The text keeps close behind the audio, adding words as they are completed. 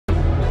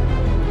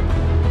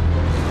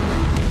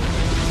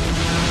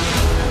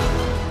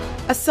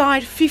A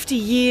side 50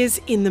 years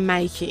in the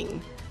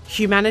making.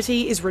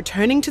 Humanity is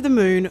returning to the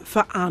moon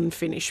for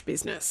unfinished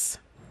business.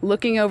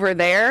 Looking over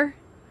there,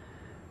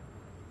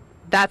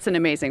 that's an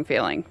amazing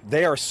feeling.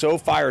 They are so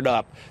fired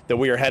up that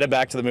we are headed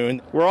back to the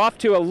moon. We're off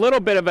to a little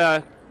bit of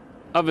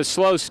a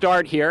slow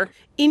start here.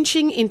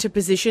 Inching into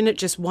position at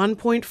just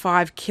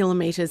 1.5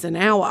 kilometres an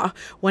hour,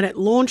 when it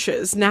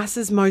launches,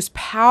 NASA's most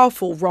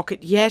powerful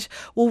rocket yet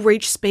will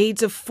reach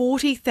speeds of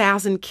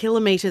 40,000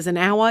 kilometres an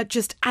hour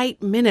just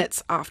 8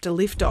 minutes after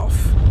liftoff.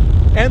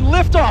 And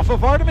liftoff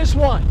of Artemis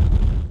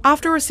 1.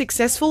 After a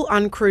successful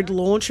uncrewed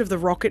launch of the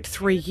rocket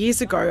 3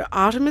 years ago,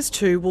 Artemis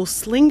 2 will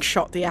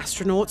slingshot the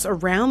astronauts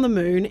around the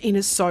moon in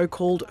a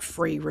so-called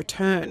free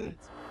return.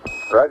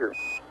 Roger.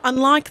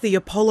 Unlike the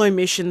Apollo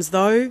missions,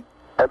 though,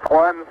 It's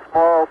one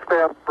small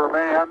step for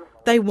man.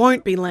 they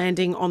won't be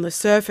landing on the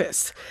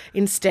surface.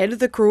 Instead,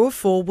 the crew of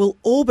 4 will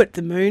orbit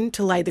the moon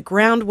to lay the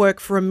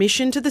groundwork for a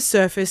mission to the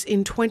surface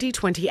in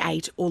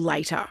 2028 or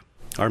later.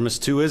 Artemis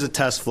 2 is a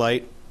test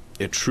flight.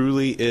 It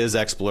truly is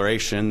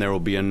exploration. There will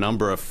be a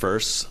number of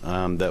firsts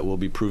that will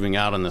be proving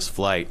out on this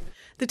flight.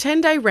 The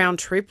 10-day round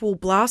trip will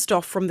blast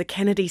off from the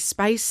Kennedy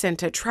Space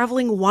Center,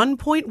 travelling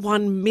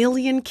 1.1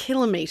 million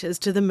kilometres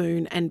to the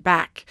moon and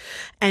back.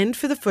 And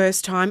for the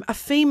first time, a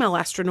female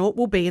astronaut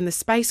will be in the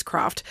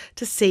spacecraft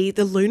to see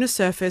the lunar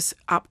surface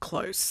up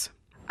close.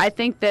 I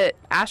think that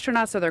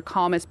astronauts are the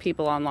calmest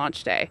people on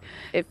launch day.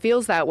 It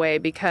feels that way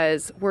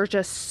because we're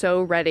just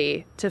so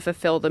ready to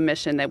fulfill the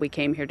mission that we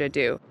came here to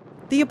do.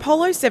 The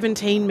Apollo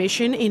 17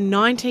 mission in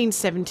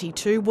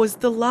 1972 was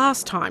the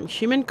last time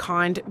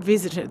humankind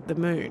visited the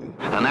moon.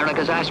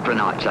 America's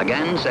astronauts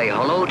again say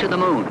hello to the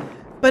moon.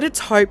 But it's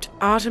hoped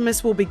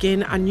Artemis will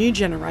begin a new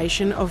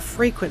generation of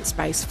frequent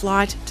space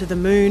flight to the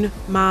moon,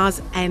 Mars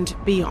and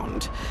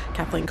beyond.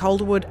 Kathleen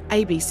Calderwood,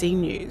 ABC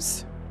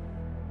News.